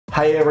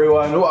Hey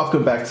everyone,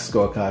 welcome back to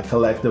Scorecard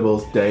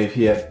Collectibles. Dave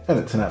here, and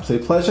it's an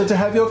absolute pleasure to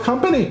have your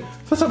company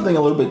for something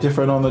a little bit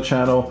different on the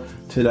channel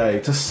today.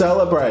 To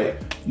celebrate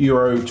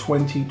Euro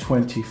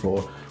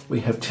 2024,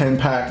 we have 10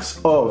 packs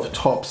of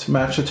Topps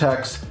Match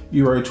Attax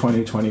Euro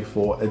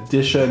 2024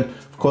 edition.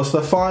 Of course,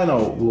 the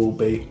final will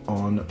be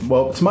on,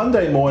 well, it's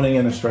Monday morning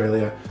in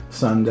Australia,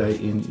 Sunday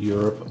in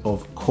Europe,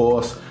 of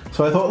course.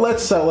 So I thought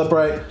let's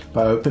celebrate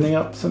by opening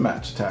up some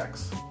Match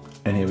Attax.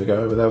 And here we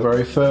go with our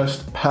very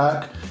first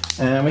pack.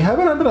 And we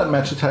haven't opened up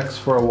Match Attax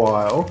for a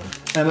while.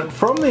 And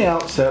from the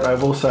outset, I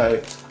will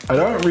say, I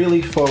don't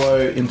really follow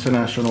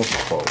international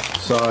football.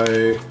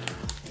 So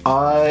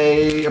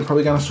I am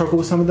probably going to struggle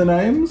with some of the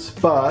names.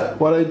 But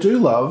what I do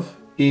love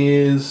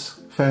is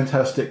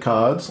fantastic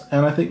cards.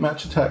 And I think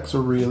Match Attax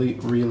are really,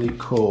 really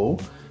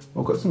cool.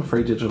 We've got some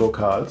free digital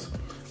cards.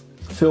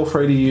 Feel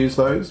free to use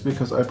those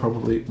because I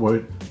probably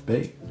won't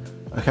be.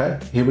 Okay,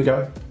 here we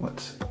go.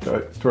 Let's go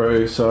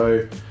through.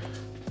 So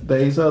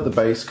these are the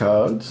base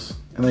cards.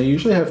 And they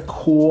usually have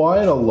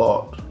quite a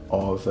lot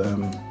of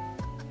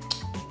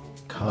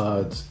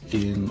cards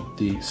in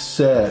the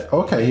set.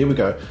 Okay, here we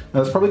go.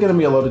 Now there's probably going to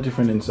be a lot of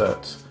different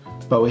inserts.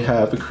 But we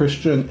have the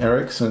Christian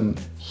Eriksen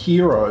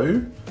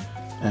Hero,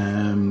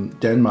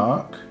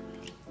 Denmark.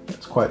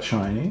 That's quite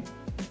shiny.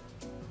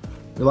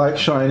 We like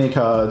shiny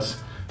cards.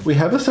 We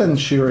have a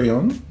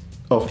Centurion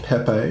of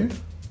Pepe.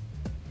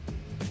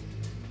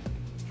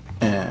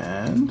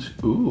 And,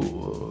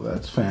 ooh,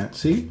 that's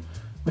fancy.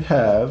 We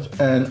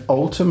have an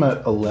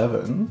Ultimate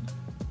 11.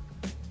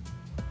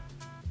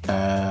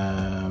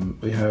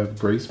 We have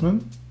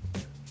Griezmann,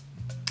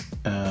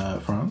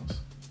 France.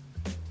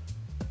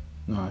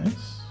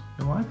 Nice.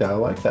 I like that. I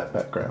like that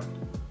background.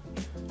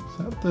 Is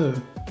that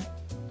the?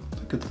 I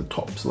think it's the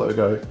Topps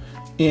logo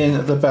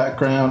in the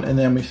background, and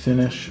then we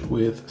finish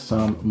with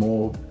some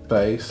more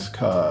base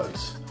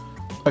cards.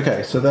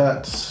 Okay, so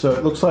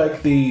it looks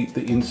like the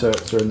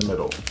inserts are in the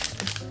middle.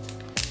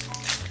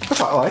 I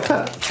quite like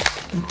that.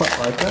 I quite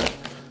like that.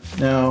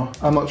 Now,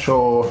 I'm not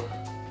sure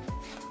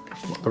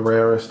what the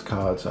rarest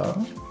cards are,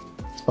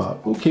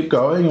 but we'll keep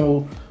going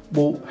and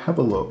we'll have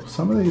a look.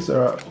 Some of these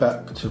are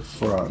back to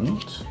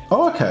front.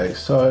 Oh, okay,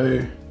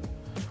 so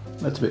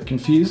that's a bit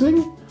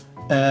confusing.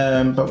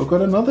 But we've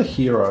got another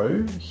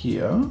hero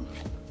here,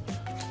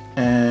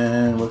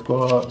 and we've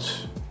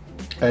got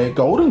a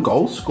golden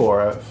goal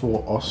scorer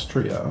for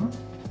Austria.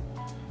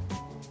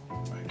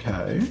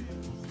 Okay,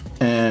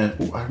 and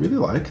ooh, I really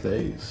like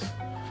these.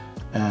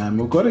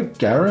 We've got a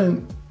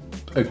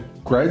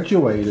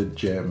graduated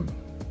gem.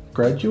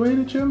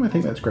 Graduated gem? I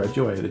think that's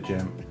graduated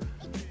gem.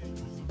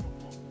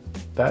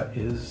 That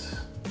is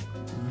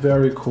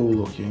very cool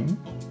looking.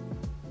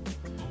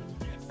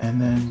 And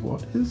then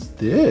what is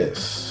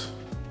this?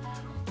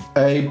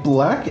 A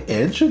Black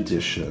Edge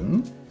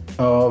edition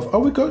of, oh,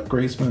 we got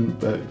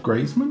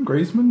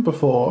Griezmann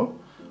before.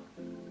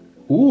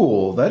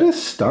 Ooh, that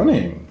is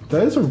stunning.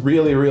 That is a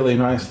really, really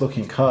nice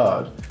looking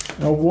card.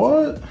 Now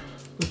what?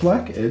 The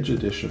Black Edge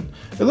edition.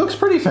 It looks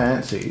pretty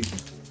fancy.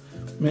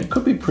 I mean, it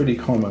could be pretty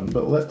common,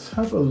 but let's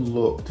have a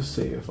look to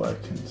see if I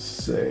can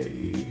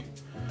see.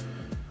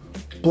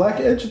 Black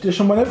Edge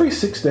edition, one every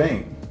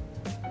 16.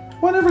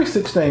 One every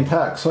 16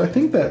 packs. So I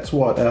think that's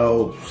what,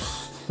 our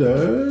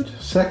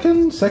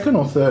second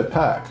or third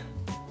pack.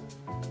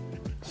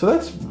 So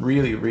that's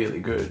really, really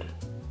good.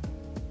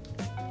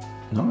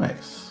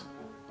 Nice.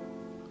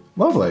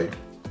 Lovely. And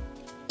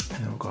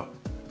then we've got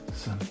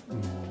some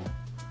more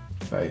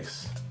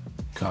base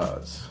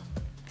cards.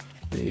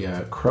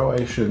 The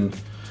Croatian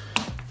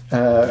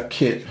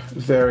kit,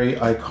 very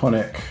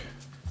iconic.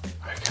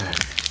 Okay.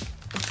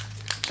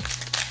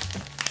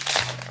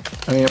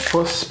 I mean, of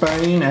course,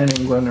 Spain and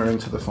England are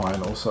into the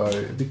final, so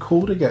it'd be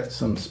cool to get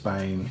some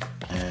Spain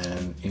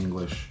and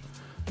English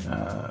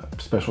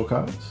special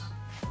cards.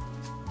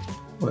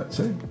 Let's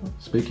see.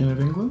 Speaking of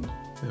England,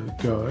 there we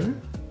go.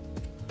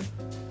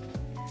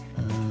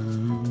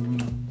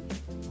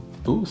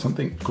 Ooh,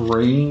 something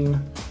green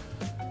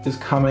is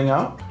coming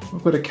up.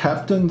 We've got a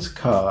captain's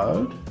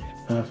card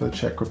for the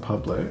Czech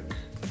Republic,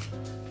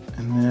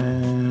 and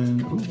then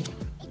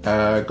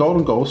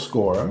golden goal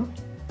scorer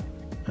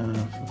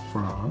for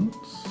France,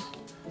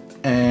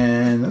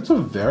 and that's a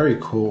very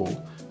cool.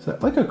 Is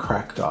that like a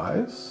cracked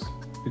ice?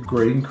 A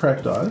green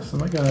cracked ice?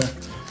 Am I gonna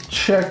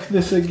check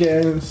this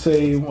again and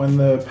see when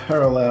the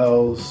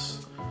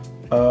parallels?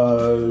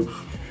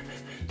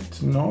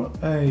 It's not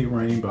a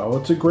rainbow.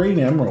 It's a green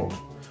emerald.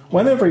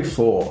 One every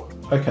 4.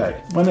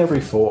 Okay, one every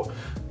 4.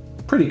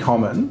 Pretty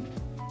common,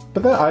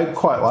 but I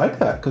quite like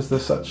that because they're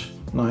such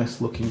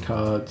nice looking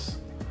cards.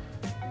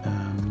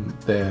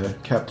 They're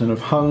Captain of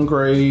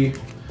Hungary,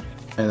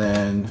 and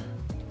then,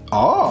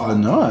 oh,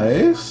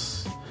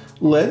 nice.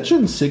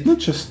 Legend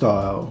signature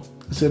style,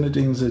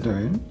 Zinedine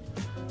Zidane.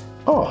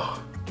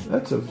 Oh,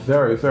 that's a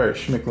very, very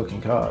schmick looking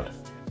card.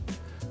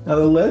 Now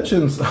the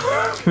Legends, I'm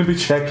going to be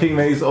checking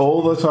these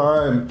all the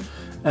time.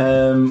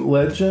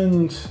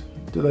 Legend,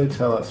 do they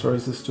tell us, or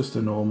is this just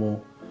a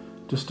normal,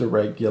 just a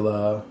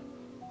regular?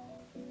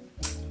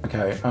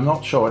 Okay, I'm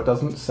not sure. It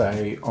doesn't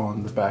say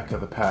on the back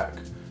of the pack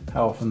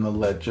how often the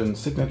legend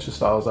signature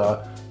styles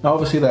are. Now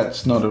obviously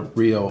that's not a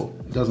real,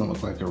 it doesn't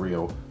look like a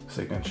real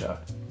signature,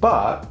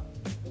 but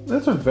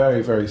that's a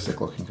very, very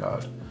sick looking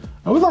card.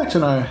 I would like to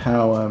know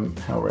how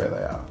rare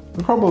they are.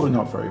 They're probably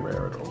not very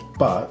rare at all,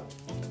 but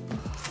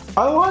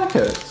I like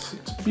it.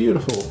 It's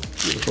beautiful,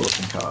 beautiful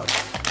looking card.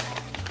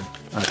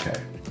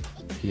 Okay,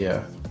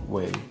 here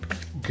we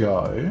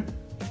go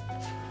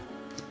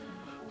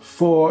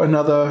for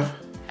another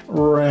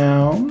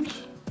round.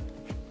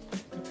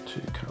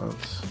 2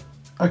 cards.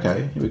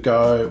 Okay, here we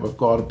go. We've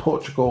got a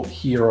Portugal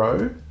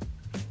hero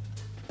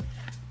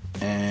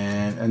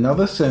and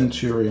another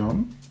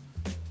Centurion.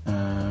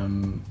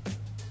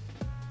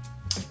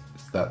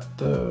 Is that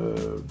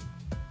the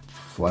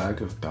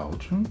flag of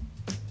Belgium?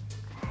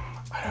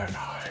 I don't know.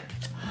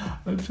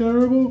 I'm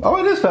terrible. Oh,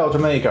 it is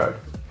Belgium. There you go.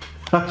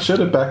 I should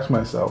have backed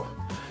myself.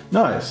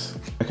 Nice.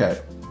 Okay,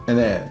 and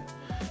then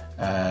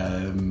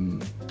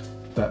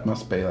that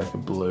must be like a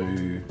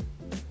blue,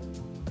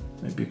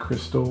 maybe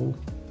crystal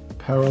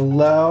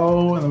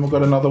parallel, and then we've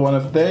got another one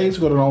of these.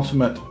 We've got an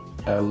ultimate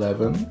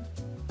 11.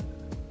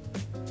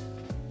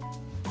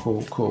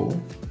 Cool,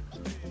 cool.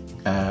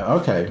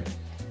 Okay,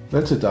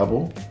 that's a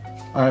double.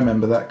 I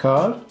remember that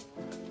card.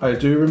 I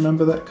do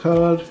remember that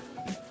card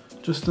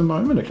just a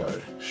moment ago,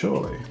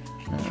 surely.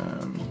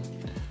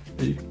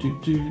 There we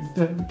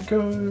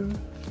go.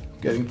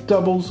 Getting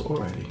doubles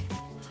already.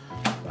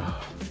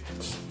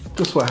 It's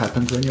just what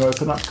happens when you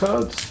open up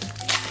cards.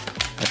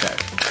 Okay.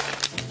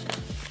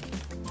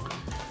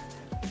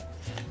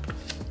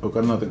 We've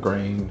got another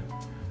green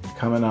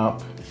coming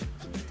up.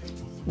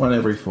 1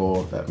 every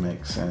 4, that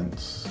makes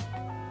sense.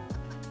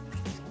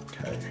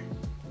 Okay.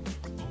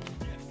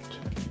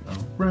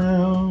 Turning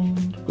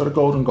around. Got a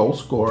golden goal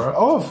scorer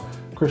of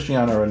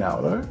Cristiano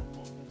Ronaldo.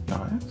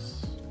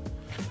 Nice.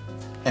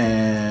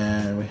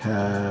 And we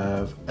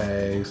have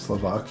a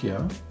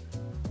Slovakia.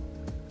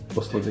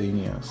 Or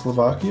Slovenia.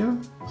 Slovakia?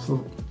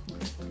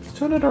 Let's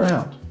turn it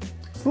around.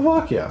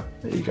 Slovakia.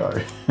 There you go.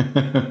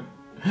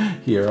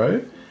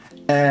 Hero.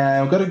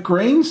 And we've got a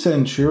green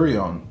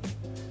Centurion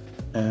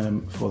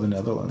for the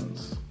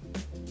Netherlands.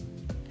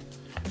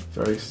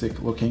 Very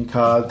sick looking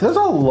card. There's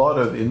a lot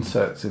of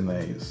inserts in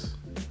these.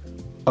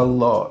 A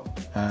lot.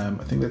 I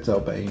think that's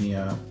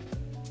Albania.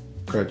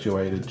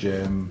 Graduated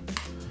gem.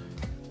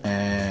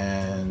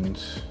 And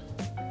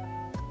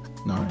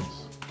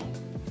nice.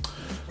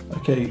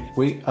 Okay,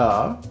 we're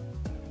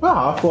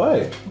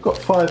halfway. We've got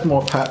 5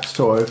 more packs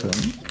to open.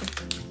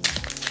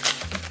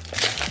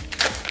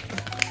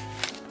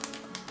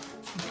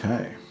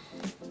 Okay.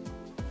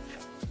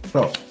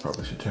 Oh,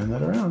 probably should turn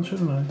that around,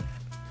 shouldn't I?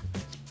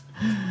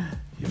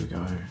 Here we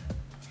go.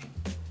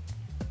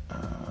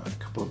 A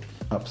couple of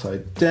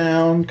upside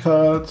down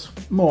cards.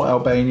 More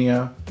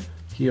Albania.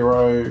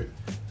 Hero.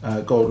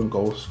 Golden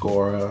goal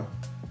scorer.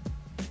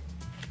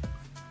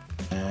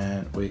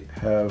 And we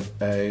have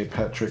a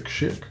Patrick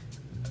Schick.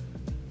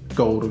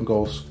 Golden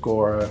goal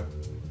scorer.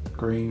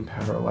 Green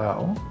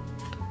parallel.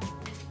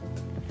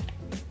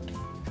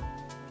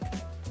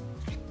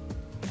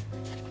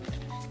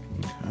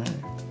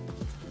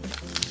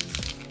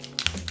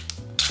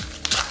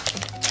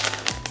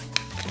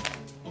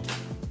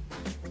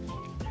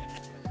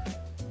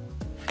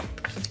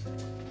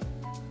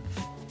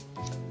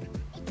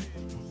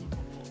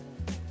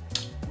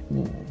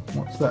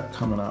 What's that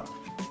coming up?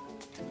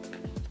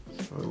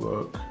 So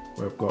look,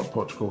 we've got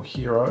Portugal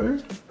hero,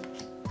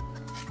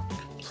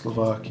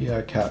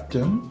 Slovakia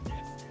captain,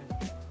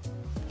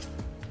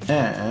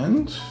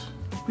 and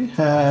we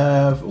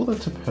have, oh,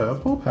 that's a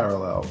purple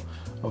parallel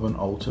of an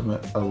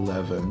ultimate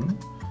 11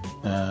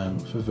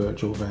 for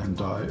Virgil van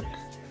Dijk.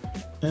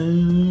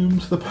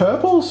 So the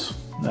purples.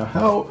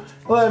 Now,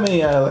 let me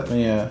have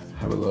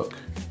a look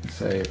and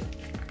see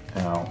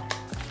how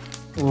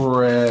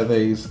rare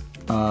these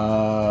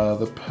are.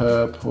 The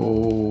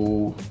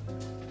purple.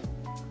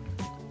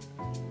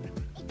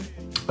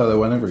 Oh, they're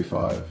 1 every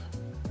 5.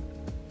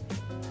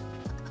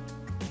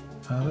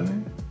 Are they?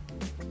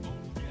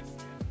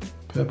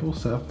 Purple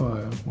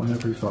sapphire, 1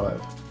 every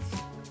 5.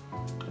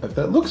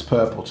 That looks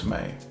purple to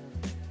me.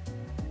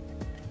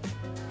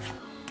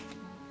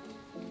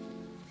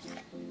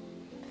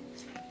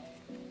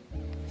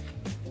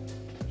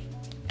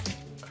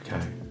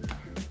 Okay.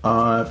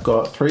 I've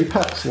got 3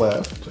 packs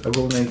left. I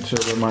will need to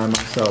remind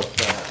myself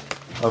that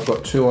I've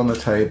got 2 on the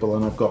table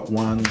and I've got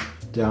 1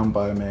 down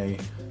by me,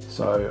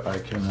 so I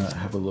can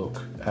have a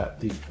look at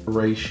the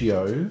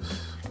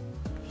ratios.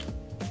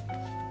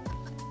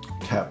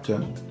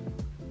 Captain,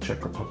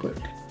 Czech Republic.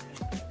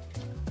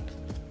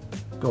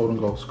 Golden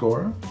goal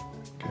scorer.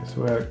 Okay,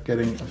 so we're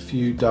getting a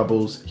few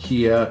doubles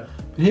here.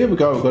 But here we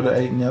go, we've got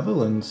a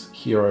Netherlands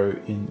hero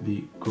in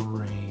the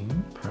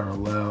green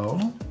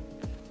parallel.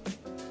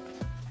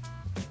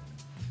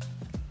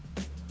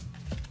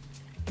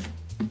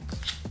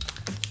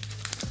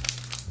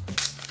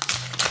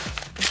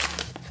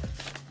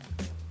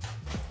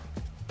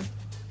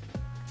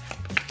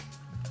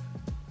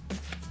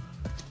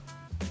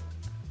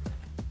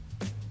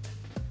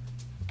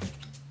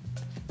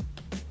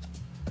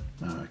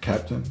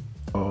 Captain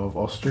of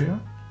Austria,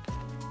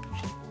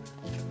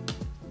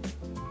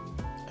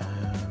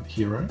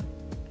 Hero,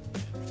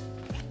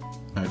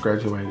 a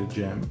graduated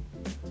gem,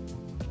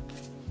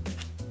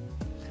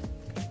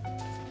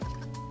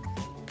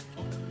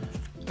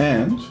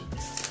 and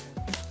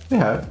we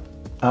have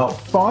our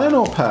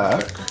final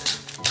pack.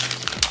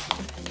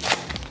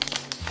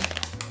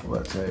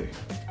 Let's see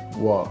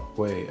what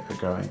we are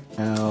going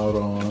out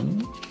on.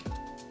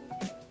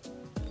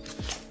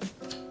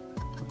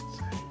 Let's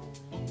see.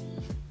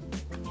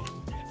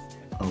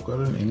 I've got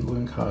an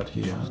England card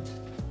here.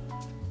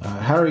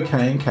 Harry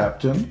Kane,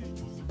 captain.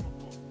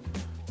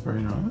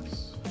 Very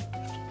nice.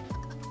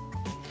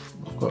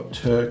 I've got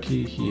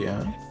Turkey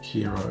here,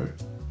 hero.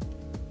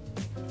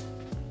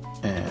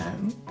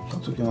 And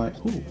that's looking like,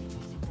 ooh.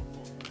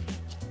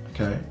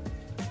 Okay,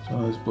 so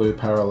one of those blue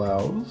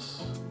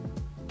parallels.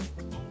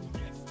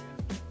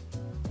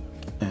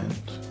 And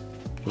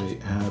we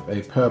have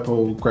a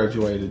purple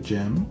graduated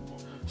gem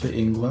for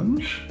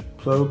England.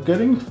 So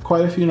getting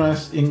quite a few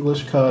nice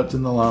English cards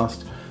in the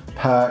last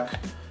pack.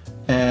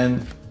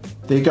 And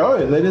there you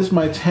go, that is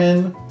my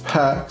 10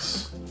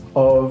 packs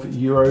of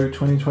Euro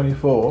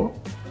 2024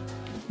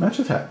 Match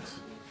Attax.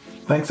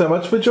 Thanks so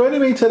much for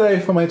joining me today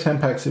for my 10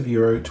 packs of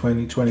Euro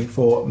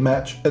 2024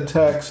 Match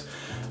Attax.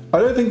 I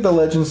don't think the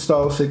Legend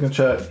style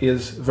signature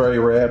is very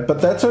rare, but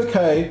that's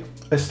okay.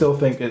 I still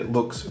think it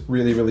looks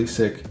really, really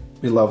sick.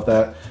 We love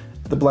that.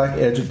 The Black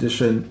Edge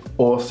edition,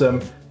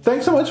 awesome.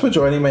 Thanks so much for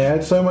joining me. I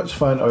had so much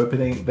fun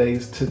opening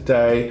these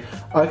today.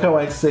 I can't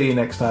wait to see you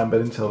next time,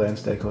 but until then,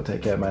 stay cool,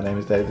 take care. My name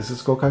is Dave, this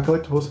is Scorecard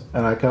Collectibles,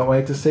 and I can't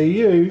wait to see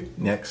you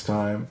next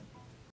time.